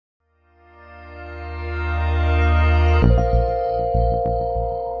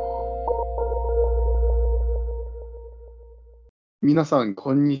皆さん、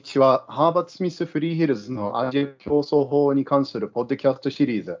こんにちは。ハーバード・スミス・フリーヒルズのアジア競争法に関するポッドキャストシ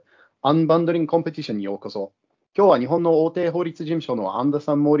リーズ、アンバンドリング・コンペティションにようこそ。今日は日本の大手法律事務所のアンダ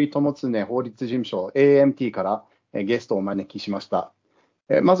サン・モーリー・トモツネ法律事務所 AMT からゲストをお招きしました。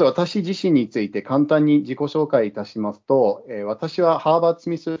まず私自身について簡単に自己紹介いたしますと、私はハーバード・ス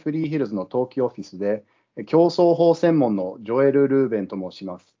ミス・フリーヒルズの登記オフィスで競争法専門のジョエル・ルーベンと申し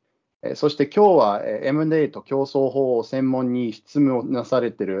ます。そして今日は M&A と競争法を専門に質問をなさ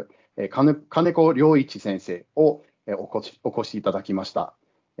れている金子良一先生をお越しいただきました。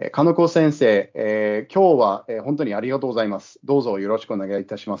金子先生、今日は本当にありがとうございます。どうぞよろしくお願いい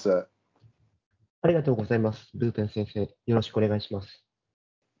たします。ありがとうございます。ルーペン先生、よろしくお願いします。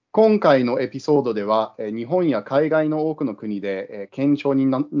今回のエピソードでは、日本や海外の多くの国で顕著に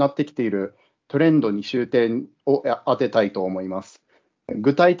なってきているトレンドに終点を当てたいと思います。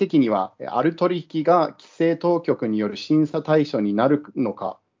具体的には、ある取引が規制当局による審査対象になるの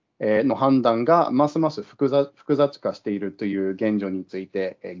かの判断がますます複雑化しているという現状につい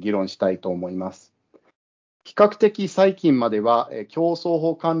て議論したいと思います。比較的最近までは、競争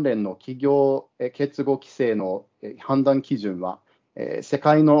法関連の企業結合規制の判断基準は、世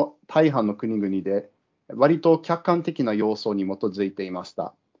界の大半の国々で割と客観的な要素に基づいていまし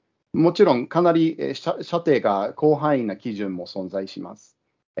た。もちろん、かなり射程が広範囲な基準も存在します。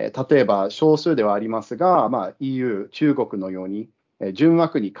例えば、少数ではありますが、EU、中国のように、純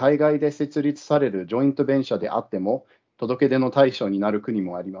枠に海外で設立されるジョイントベンチャーであっても、届け出の対象になる国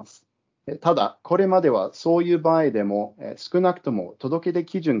もあります。ただ、これまではそういう場合でも、少なくとも届け出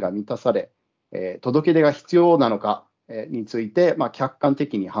基準が満たされ、届け出が必要なのかについて、客観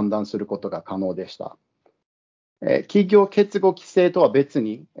的に判断することが可能でした。企業結合規制とは別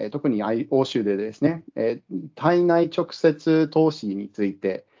に、特に欧州でですね、対内直接投資につい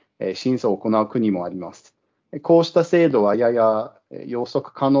て審査を行う国もあります。こうした制度はやや予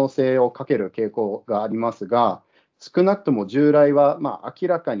測可能性をかける傾向がありますが、少なくとも従来は明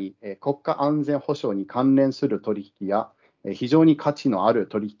らかに国家安全保障に関連する取引や非常に価値のある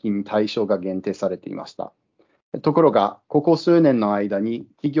取引に対象が限定されていました。ところが、ここ数年の間に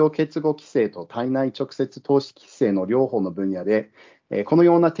企業結合規制と対内直接投資規制の両方の分野で、この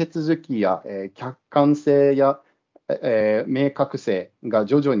ような手続きや客観性や明確性が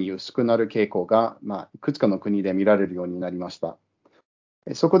徐々に薄くなる傾向が、いくつかの国で見られるようになりました。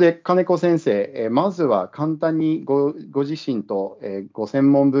そこで金子先生、まずは簡単にご自身とご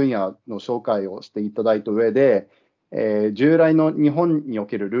専門分野の紹介をしていただいた上で、従来の日本にお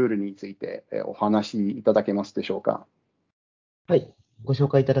けるルールについてお話しいただけますでしょうか。はい。ご紹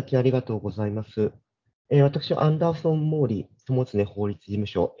介いただきありがとうございます。私はアンダーソン・モーリー、友常法律事務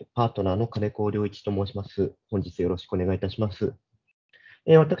所、パートナーの金子良一と申します。本日よろしくお願いいたします。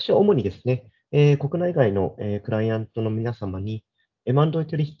私は主にですね、国内外のクライアントの皆様に、M&A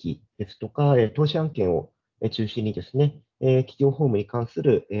取引ですとか、投資案件を中心にですね、企業法務に関す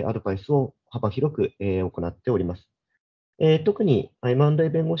るアドバイスを幅広く行っております。特に M&A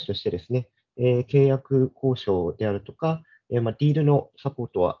弁護士としてですね、契約交渉であるとか、ディールのサポー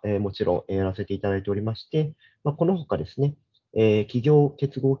トは、もちろんやらせていただいておりまして、この他ですね、企業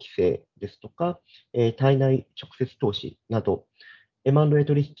結合規制ですとか、対内直接投資など、M&A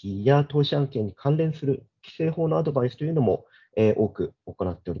取引や投資案件に関連する規制法のアドバイスというのも、多く行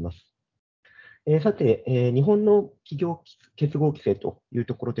っております。さて、日本の企業結合規制という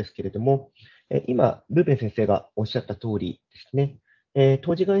ところですけれども、今、ルーベン先生がおっしゃった通りですね、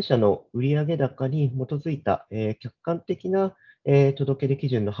当事会社の売上高に基づいた、客観的な、届け出基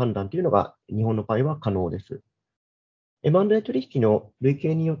準の判断というのが日本の場合は可能です。M&A 取引の類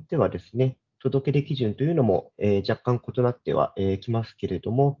型によってはですね、届け出基準というのも、若干異なっては、きますけれ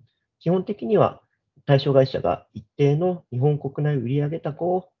ども、基本的には対象会社が一定の日本国内売上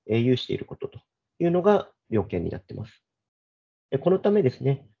高を有していることというのが要件になっています。このためです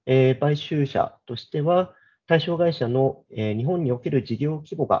ね、買収者としては、対象会社の日本における事業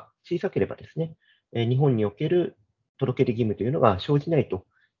規模が小さければですね、日本における届け出義務というのが生じないと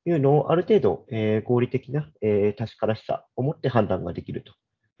いうのをある程度合理的な確からしさを持って判断ができると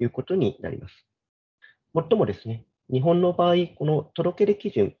いうことになります。もっともですね、日本の場合、この届け出基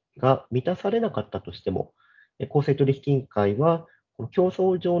準が満たされなかったとしても、公正取引委員会は、この競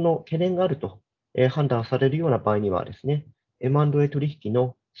争上の懸念があると判断されるような場合にはですね、M&A 取引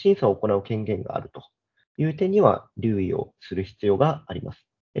の審査を行う権限があるという点には留意をする必要があります。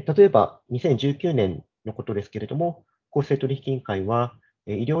例えば、2019年のことですけれども、公正取引委員会は、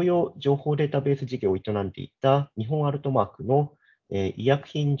医療用情報データベース事業を営んでいた日本アルトマークの医薬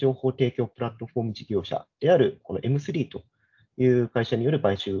品情報提供プラットフォーム事業者であるこの M3 という会社による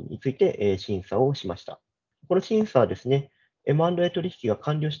買収について審査をしました。この審査はですね、M&A 取引が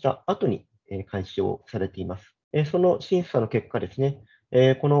完了した後に開始をされています。その審査の結果ですね、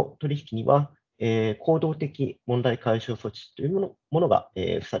この取引には、行動的問題解消措置というものが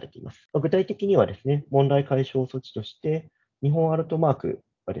付されています。具体的にはですね、問題解消措置として、日本アルトマーク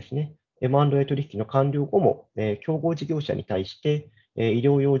がですね、M&A 取引の完了後も、競合事業者に対して、医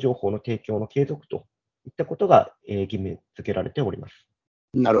療用情報の提供の継続といったことが、義務付けられております。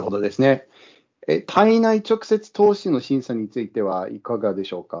なるほどですね。体内直接投資の審査についてはいかがで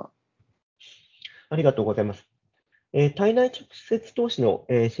しょうか。ありがとうございます。体内直接投資の、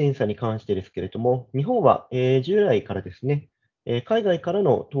審査に関してですけれども、日本は、従来からですね、海外から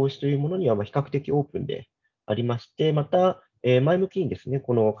の投資というものには比較的オープンでありまして、また、前向きにですね、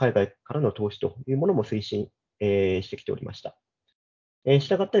この海外からの投資というものも推進、してきておりました。し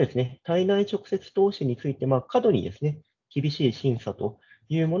たがってですね、体内直接投資について、過度にですね、厳しい審査と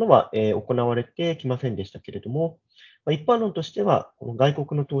いうものは、行われてきませんでしたけれども、一般論としては、この外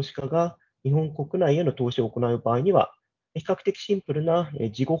国の投資家が日本国内への投資を行う場合には、比較的シンプルな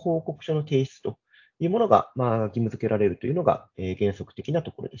事後報告書の提出というものが、義務付けられるというのが、原則的な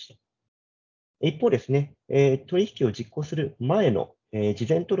ところでした。一方ですね、取引を実行する前の、事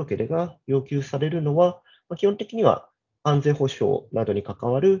前届出が要求されるのは、基本的には安全保障などに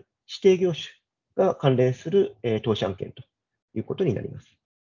関わる指定業種が関連する、投資案件ということになります。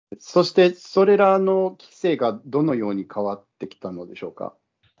そして、それらの規制がどのように変わってきたのでしょうか。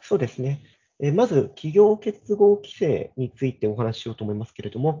そうですね。まず、企業結合規制についてお話ししようと思いますけ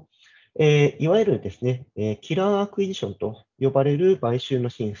れども、いわゆるですね、キラーアクイジションと呼ばれる買収の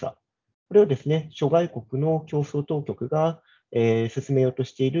審査、これをですね、諸外国の競争当局が、進めようと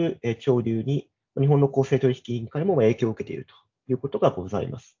している、潮流に、日本の公正取引委員会も影響を受けているということがござい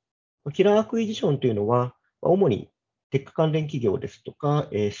ます。キラーアクイジションというのは、主にテック関連企業ですとか、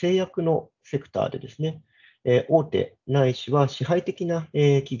製薬のセクターでですね、大手ないしは支配的な、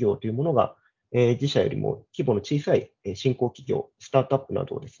企業というものが、自社よりも規模の小さい、新興企業、スタートアップな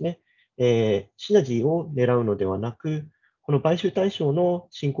どをですね、シナジーを狙うのではなく、この買収対象の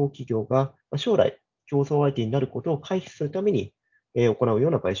新興企業が将来競争相手になることを回避するために、行うよ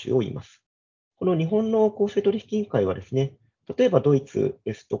うな買収を言います。この日本の公正取引委員会はですね、例えばドイツ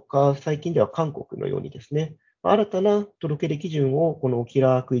ですとか、最近では韓国のようにですね、新たな届け出基準をこのキ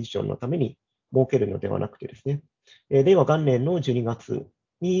ラーアクイジションのために設けるのではなくてですね、令和元年の12月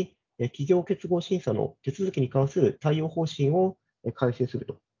に企業結合審査の手続きに関する対応方針を改正する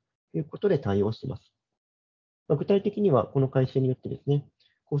ということで対応しています。具体的には、この改正によってですね、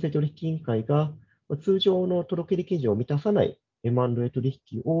公正取引委員会が通常の届け出基準を満たさない M&A 取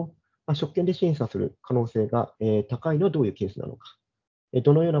引を職権で審査する可能性が高いのはどういうケースなのか、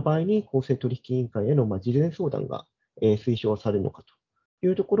どのような場合に公正取引委員会への事前相談が推奨されるのかとい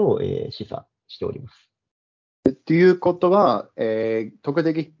うところを示唆しております。ということは、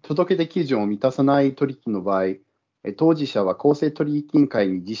届け出基準を満たさない取引の場合、当事者は公正取引委員会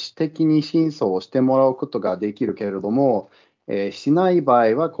に自主的に審査をしてもらうことができるけれども、しない場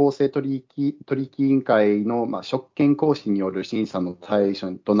合は公正取引委員会の、職権行使による審査の対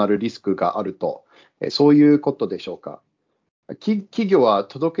象となるリスクがあると、そういうことでしょうか。企業は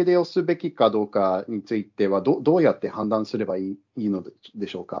届け出をすべきかどうかについてはどうやって判断すればいいので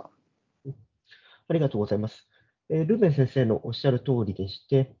しょうか。ありがとうございます。ルーベン先生のおっしゃる通りでし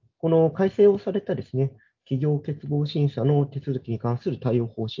て、この改正をされたですね、企業結合審査の手続きに関する対応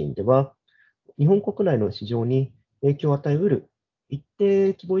方針では、日本国内の市場に影響を与えうる一定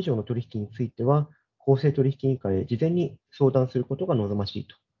規模以上の取引については、公正取引委員会へ事前に相談することが望ましい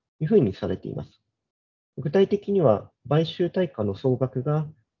というふうにされています。具体的には、買収対価の総額が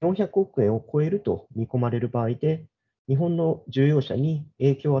400億円を超えると見込まれる場合で、日本の重要者に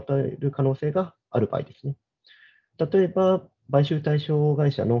影響を与える可能性がある場合ですね。例えば、買収対象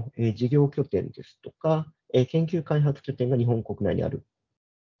会社の事業拠点ですとか、研究開発拠点が日本国内にある、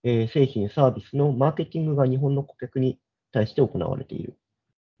製品、サービスのマーケティングが日本の顧客に対して行われている。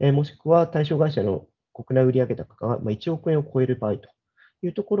もしくは対象会社の国内売上高が1億円を超える場合とい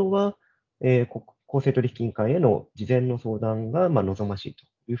うところは、公正取引委員会への事前の相談が望ましいと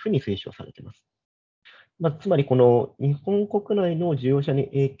いうふうに推奨されています。つまり、この日本国内の事業者に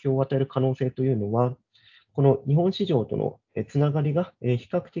影響を与える可能性というのは、この日本市場とのつながりが比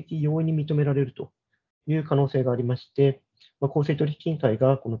較的容易に認められるという可能性がありまして、公正取引委員会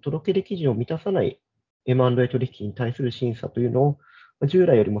がこの届け出基準を満たさない M&A 取引に対する審査というのを従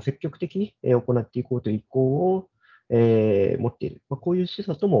来よりも積極的に行っていこうという意向を持っている。こういう示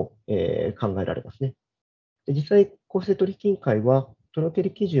唆とも考えられますね。実際、公正取引委員会は届け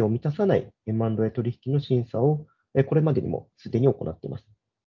出基準を満たさない M&A 取引の審査をこれまでにもすでに行っています。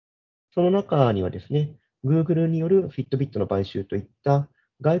その中にはですね、Google による Fitbit の買収といった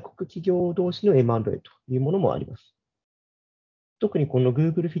外国企業同士の M&A というものもあります。特にこの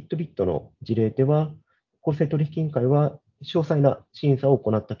Google Fitbit の事例では、公正取引委員会は詳細な審査を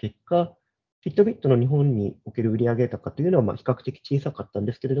行った結果、Fitbit の日本における売上高というのは比較的小さかったん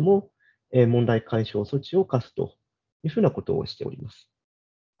ですけれども、問題解消措置を課すというふうなことをしております。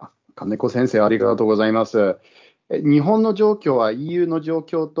金子先生、ありがとうございます。日本の状況は EU の状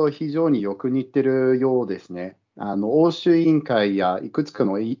況と非常によく似ているようですね。欧州委員会やいくつか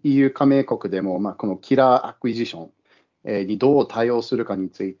の EU 加盟国でも、このキラーアクイジションにどう対応するかに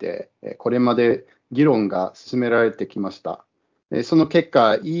ついて、これまで議論が進められてきました。その結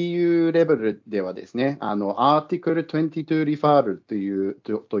果、EU レベルではですね、Article 22リファール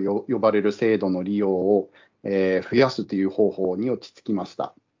と呼ばれる制度の利用を増やすという方法に落ち着きまし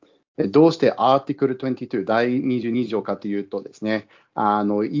た。どうして Article 22第22条かというとですね、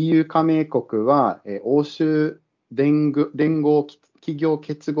EU 加盟国は欧州連合企業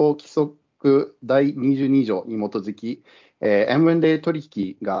結合規則第22条に基づき、M&A 取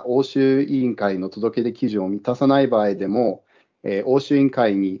引が欧州委員会の届け出基準を満たさない場合でも、欧州委員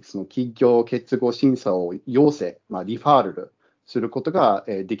会にその企業結合審査を要請、リファールすることが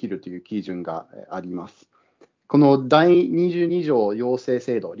できるという基準があります。この第22条要請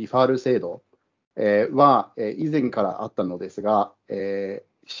制度、リファール制度は以前からあったのですが、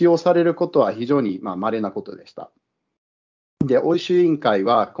使用されることは非常に稀なことでした。で、欧州委員会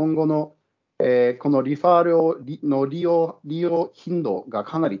は今後のこのリファールの利用頻度が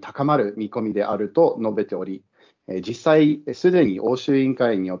かなり高まる見込みであると述べており、実際、すでに欧州委員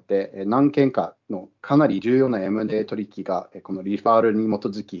会によって何件かのかなり重要な M&A 取引がこのリファールに基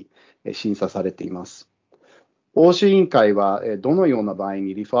づき審査されています。欧州委員会はどのような場合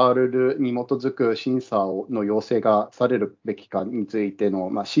にリファールに基づく審査の要請がされるべきかについての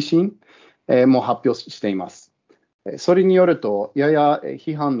指針も発表しています。それによると、やや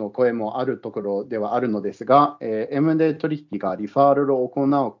批判の声もあるところではあるのですが、M&A 取引がリファールを行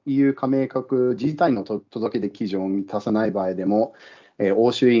う EU 加盟国自体の届け出基準を満たさない場合でも、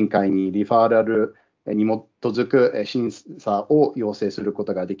欧州委員会にリファールに基づく審査を要請するこ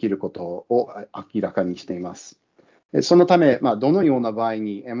とができることを明らかにしています。そのため、どのような場合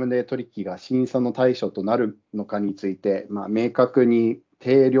に M&A 取引が審査の対象となるのかについて、明確に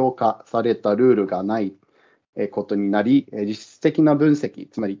定量化されたルールがないことになり、実質的な分析、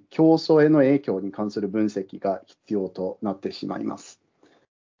つまり競争への影響に関する分析が必要となってしまいます。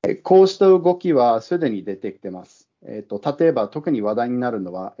こうした動きはすでに出てきています。例えば、特に話題になる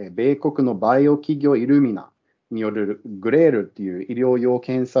のは、米国のバイオ企業イルミナによるグレールという医療用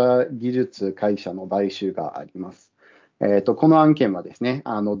検査技術会社の買収があります。この案件はですね、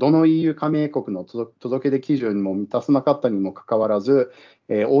どの EU 加盟国の届け出基準も満たさなかったにもかかわらず、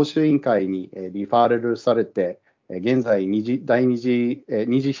欧州委員会にリファーレルされて、現在第二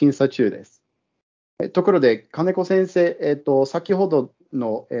次審査中です。ところで、金子先生、先ほど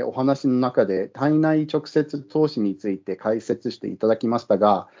のお話の中で体内直接投資について解説していただきました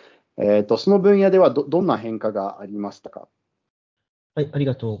が、その分野ではどんな変化がありましたか？はい、あり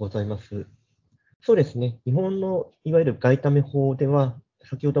がとうございます。そうですね。日本のいわゆる外為法では、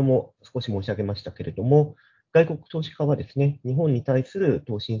先ほども少し申し上げましたけれども、外国投資家はですね、日本に対する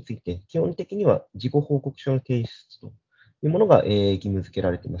投資について、基本的には自己報告書の提出というものが義務付けら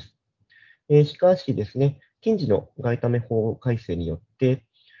れています。しかしですね、近時の外為法改正によって、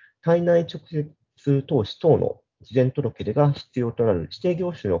体内直接投資等の事前届け出が必要となる指定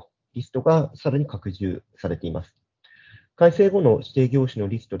業種のリストがさらに拡充されています。改正後の指定業種の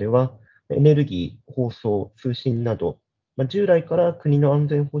リストでは、エネルギー、放送、通信など、従来から国の安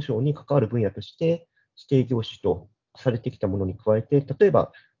全保障に関わる分野として指定業種とされてきたものに加えて、例え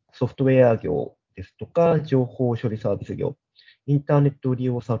ばソフトウェア業ですとか、情報処理サービス業、インターネット利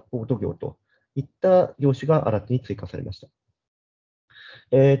用サポート業といった業種が新たに追加されました。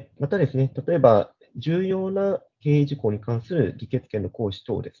またですね、例えば重要な経営事項に関する議決権の行使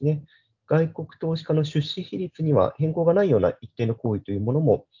等ですね、外国投資家の出資比率には変更がないような一定の行為というもの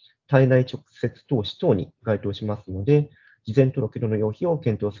も、対内直接投資等に該当しますので、事前届出の要否を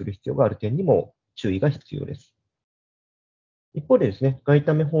検討する必要がある点にも注意が必要です。一方でですね、外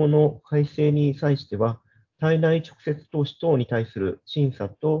為法の改正に際しては、対内直接投資等に対する審査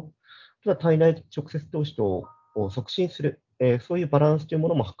と、ただ対内直接投資等を促進する、そういうバランスというも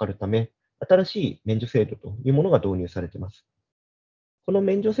のも図るため、新しい免除制度というものが導入されています。この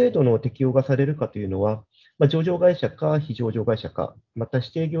免除制度の適用がされるかというのは、上場会社か非上場会社か、また指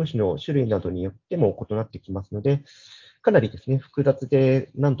定業種の種類などによっても異なってきますので、かなりですね、複雑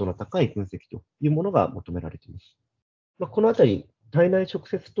で難度の高い分析というものが求められています。このあたり、対内直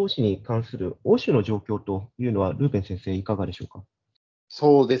接投資に関する欧州の状況というのは、ルーベン先生、いかがでしょうか。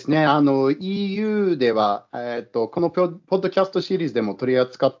そうですね。EU では、このポッドキャストシリーズでも取り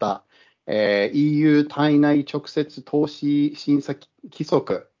扱った、EU 対内直接投資審査規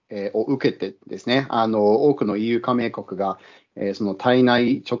則、を受けてですね、多くの EU 加盟国が、その対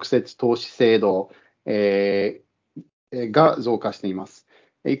内直接投資制度、が増加しています。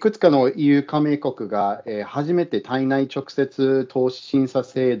いくつかの EU 加盟国が、初めて対内直接投資審査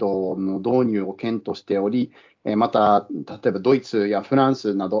制度の導入を検討しており、また、例えばドイツやフラン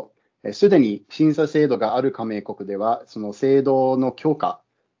スなど、すでに審査制度がある加盟国では、その制度の強化、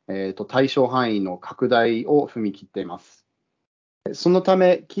と対象範囲の拡大を踏み切っています。そのた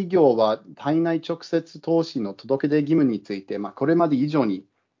め、企業は対内直接投資の届け出義務について、これまで以上に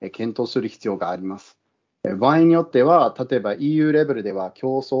検討する必要があります。場合によっては、例えば EU レベルでは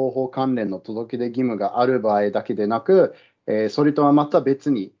競争法関連の届け出義務がある場合だけでなく、それとはまた別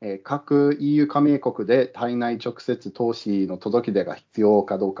に、各 EU 加盟国で対内直接投資の届け出が必要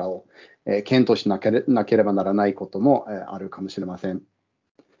かどうかを、検討しなければならないことも、あるかもしれません。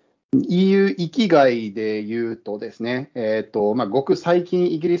EU 域外で言うとですね、ごく最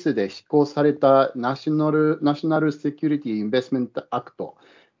近イギリスで施行されたナショナルセキュリティインベストメントアクト、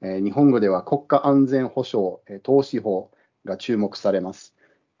日本語では国家安全保障、投資法が注目されます。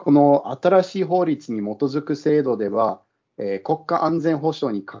この新しい法律に基づく制度では、国家安全保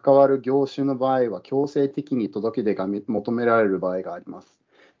障に関わる業種の場合は強制的に届け出が求められる場合があります。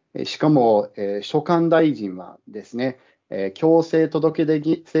しかも、所管大臣はですね、強制届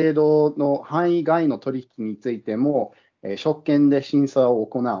出制度の範囲外の取引についても、職権で審査を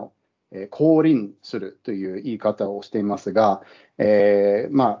行う、降臨するという言い方をしていますが、広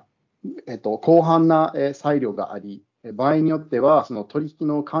範な裁量があり、場合によっては、その取引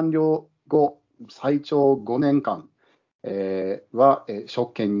の完了後、最長5年間は、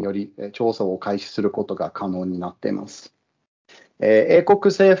職権により調査を開始することが可能になっています。英国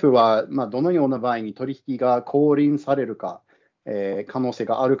政府は、どのような場合に取引が降臨されるか、可能性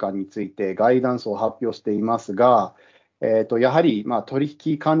があるかについてガイダンスを発表していますが、やはり、取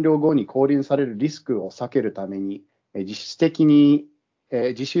引完了後に降臨されるリスクを避けるために、自主的に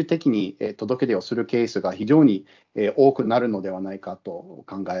届け出をするケースが非常に多くなるのではないかと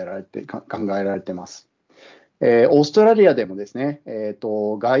考えられています。オーストラリアでもですね、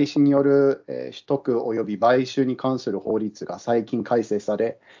外資による取得及び買収に関する法律が最近改正さ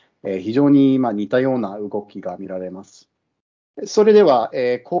れ、非常に似たような動きが見られます。それでは、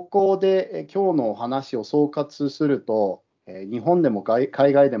ここで今日のお話を総括すると、日本でも海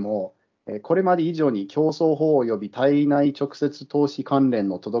外でも、これまで以上に競争法及び対内直接投資関連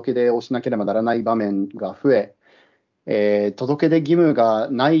の届け出をしなければならない場面が増え、届け出義務が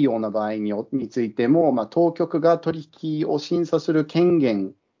ないような場合についても、当局が取引を審査する権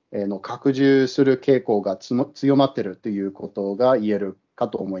限の拡充する傾向が強まっているということが言えるか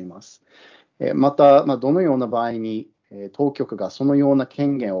と思います。また、どのような場合に当局がそのような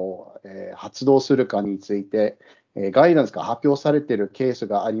権限を発動するかについて、ガイダンスが発表されているケース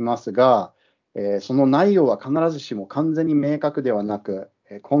がありますが、その内容は必ずしも完全に明確ではなく、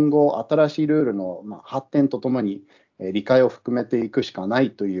今後新しいルールの発展とともに理解を含めていくしかな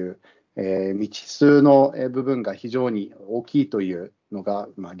いという、未知数の部分が非常に大きいというのが、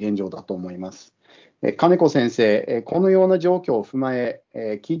現状だと思います。金子先生、このような状況を踏まえ、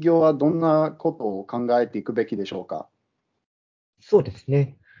企業はどんなことを考えていくべきでしょうか。そうです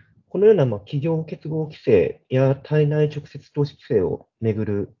ね。このような企業結合規制や対内直接投資規制をめぐ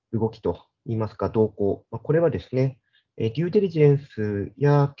る動きといいますか、動向、これはですね、デューデリジェンス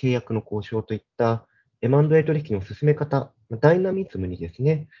や契約の交渉といった M&A 取引の進め方、ダイナミズムにです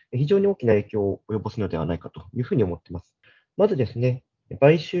ね、非常に大きな影響を及ぼすのではないかというふうに思っています。まずですね、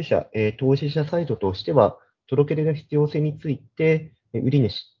買収者、投資者サイドとしては、届け出の必要性について、売り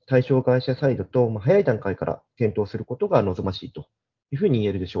主、対象会社サイドと早い段階から検討することが望ましいというふうに言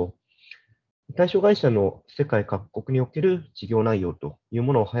えるでしょう。対象会社の世界各国における事業内容という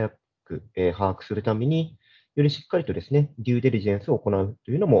ものを早く、把握するために、よりしっかりとですね、デューデリジェンスを行う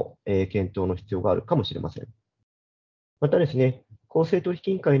というのも、検討の必要があるかもしれません。またですね、公正取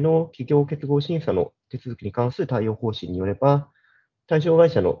引委員会の企業結合審査の手続きに関する対応方針によれば、対象会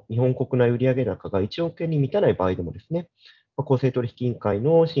社の日本国内売上高が1億円に満たない場合でもですね、公正取引委員会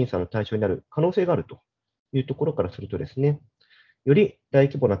の審査の対象になる可能性があるというところからするとですね、より大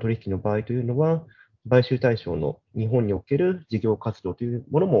規模な取引の場合というのは、買収対象の日本における事業活動という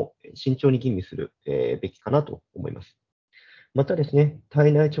ものも慎重に吟味するべきかなと思います。またですね、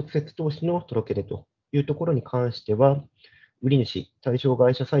対内直接投資の届け出というところに関しては、売り主、対象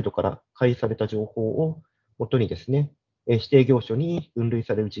会社サイドから開示された情報をもとにですね、指定業種に分類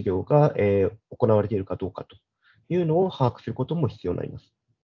される事業が、行われているかどうかというのを把握することも必要になります。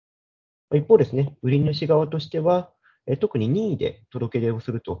一方ですね、売り主側としては、特に任意で届け出を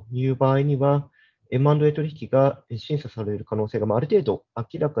するという場合には、M&A 取引が審査される可能性がある程度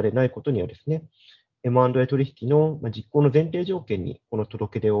明らかでないことにはですね、M&A 取引の実行の前提条件にこの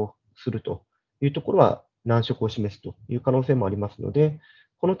届け出をするというところは難色を示すという可能性もありますので、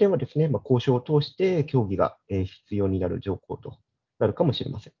この点はですね、交渉を通して協議が必要になる条項となるかもしれ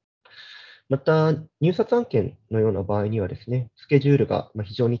ません。また、入札案件のような場合にはですね、スケジュールが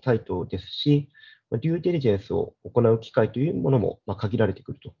非常にタイトですし、デューデリジェンスを行う機会というものも限られて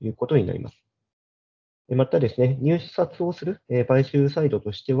くるということになります。またですね、入札をする買収サイド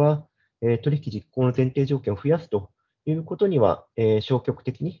としては、取引実行の前提条件を増やすということには、消極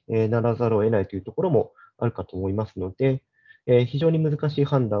的にならざるを得ないというところもあるかと思いますので、非常に難しい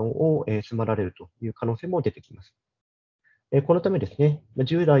判断を迫られるという可能性も出てきます。このためですね、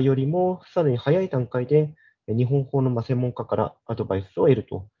従来よりもさらに早い段階で日本法の専門家からアドバイスを得る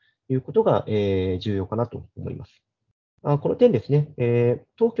ということが重要かなと思います。この点ですね、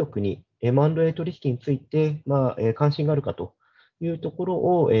当局に M&A 取引について、関心があるかというところ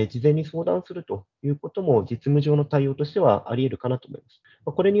を、事前に相談するということも実務上の対応としてはあり得るかなと思います。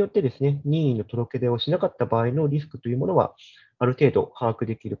これによってですね、任意の届け出をしなかった場合のリスクというものは、ある程度把握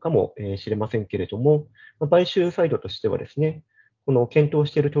できるかもしれませんけれども、買収サイドとしてはですね、この検討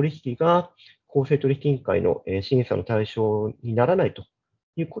している取引が公正取引委員会の審査の対象にならないと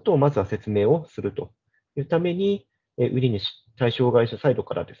いうことをまずは説明をするというために、売り主、対象会社サイド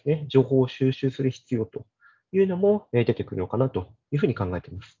からですね、情報を収集する必要というのも出てくるのかなというふうに考え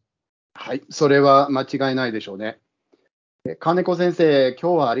ています。はい、それは間違いないでしょうね。金子先生、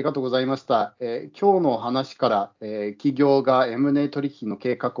今日はありがとうございました。今日の話から、企業が M&A 取引の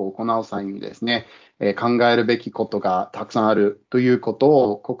計画を行う際にですね、考えるべきことがたくさんあるというこ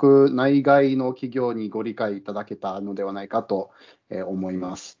とを国内外の企業にご理解いただけたのではないかと、思い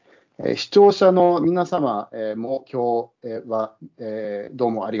ます。視聴者の皆様、も今日、は、ど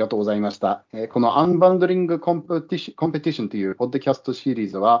うもありがとうございました。このアンバンドリングコンペティションというポッドキャストシリー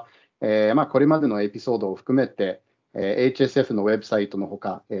ズは、これまでのエピソードを含めて、HSF のウェブサイトのほ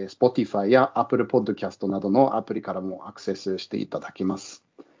か、Spotify や Apple Podcast などのアプリからもアクセスしていただけます。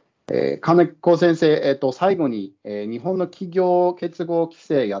金子先生、最後に、日本の企業結合規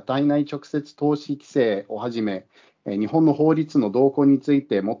制や対内直接投資規制をはじめ、日本の法律の動向につい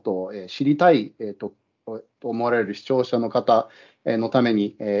てもっと知りたいと思われる視聴者の方のため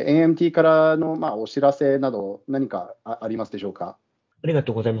に、AMT からのお知らせなど何かありますでしょうか。ありが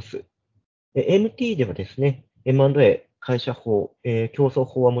とうございます。MT ではですね、M&A、会社法、競争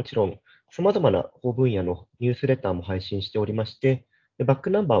法はもちろん、様々な法分野のニュースレターも配信しておりまして、バック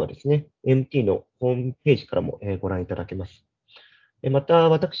ナンバーはですね、MT のホームページからもご覧いただけます。また、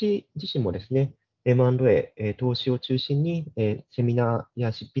私自身もですね、M&A、投資を中心に、セミナー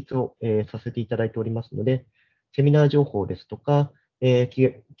や執筆を、させていただいておりますので、セミナー情報ですとか、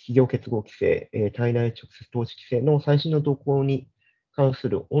企業結合規制、対内直接投資規制の最新の動向に関す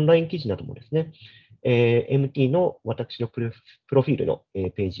るオンライン記事などもですね、MT の私のプロフィールの、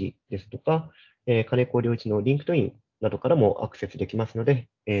ページですとか、金子良一のリンクトインなどからもアクセスできますので、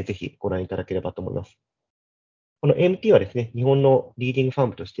ぜひご覧いただければと思います。この MT はですね、日本のリーディングファー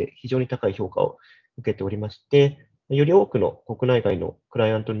ムとして非常に高い評価を受けておりまして、より多くの国内外のクラ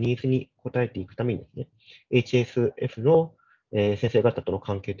イアントのニーズに応えていくためにですね、HSF の先生方との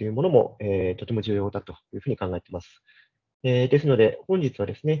関係というものもとても重要だというふうに考えています。ですので、本日は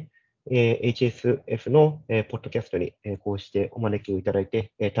ですね、HSF のポッドキャストにこうしてお招きをいただい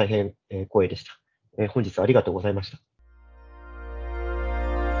て大変光栄でした。本日はありがとうございました。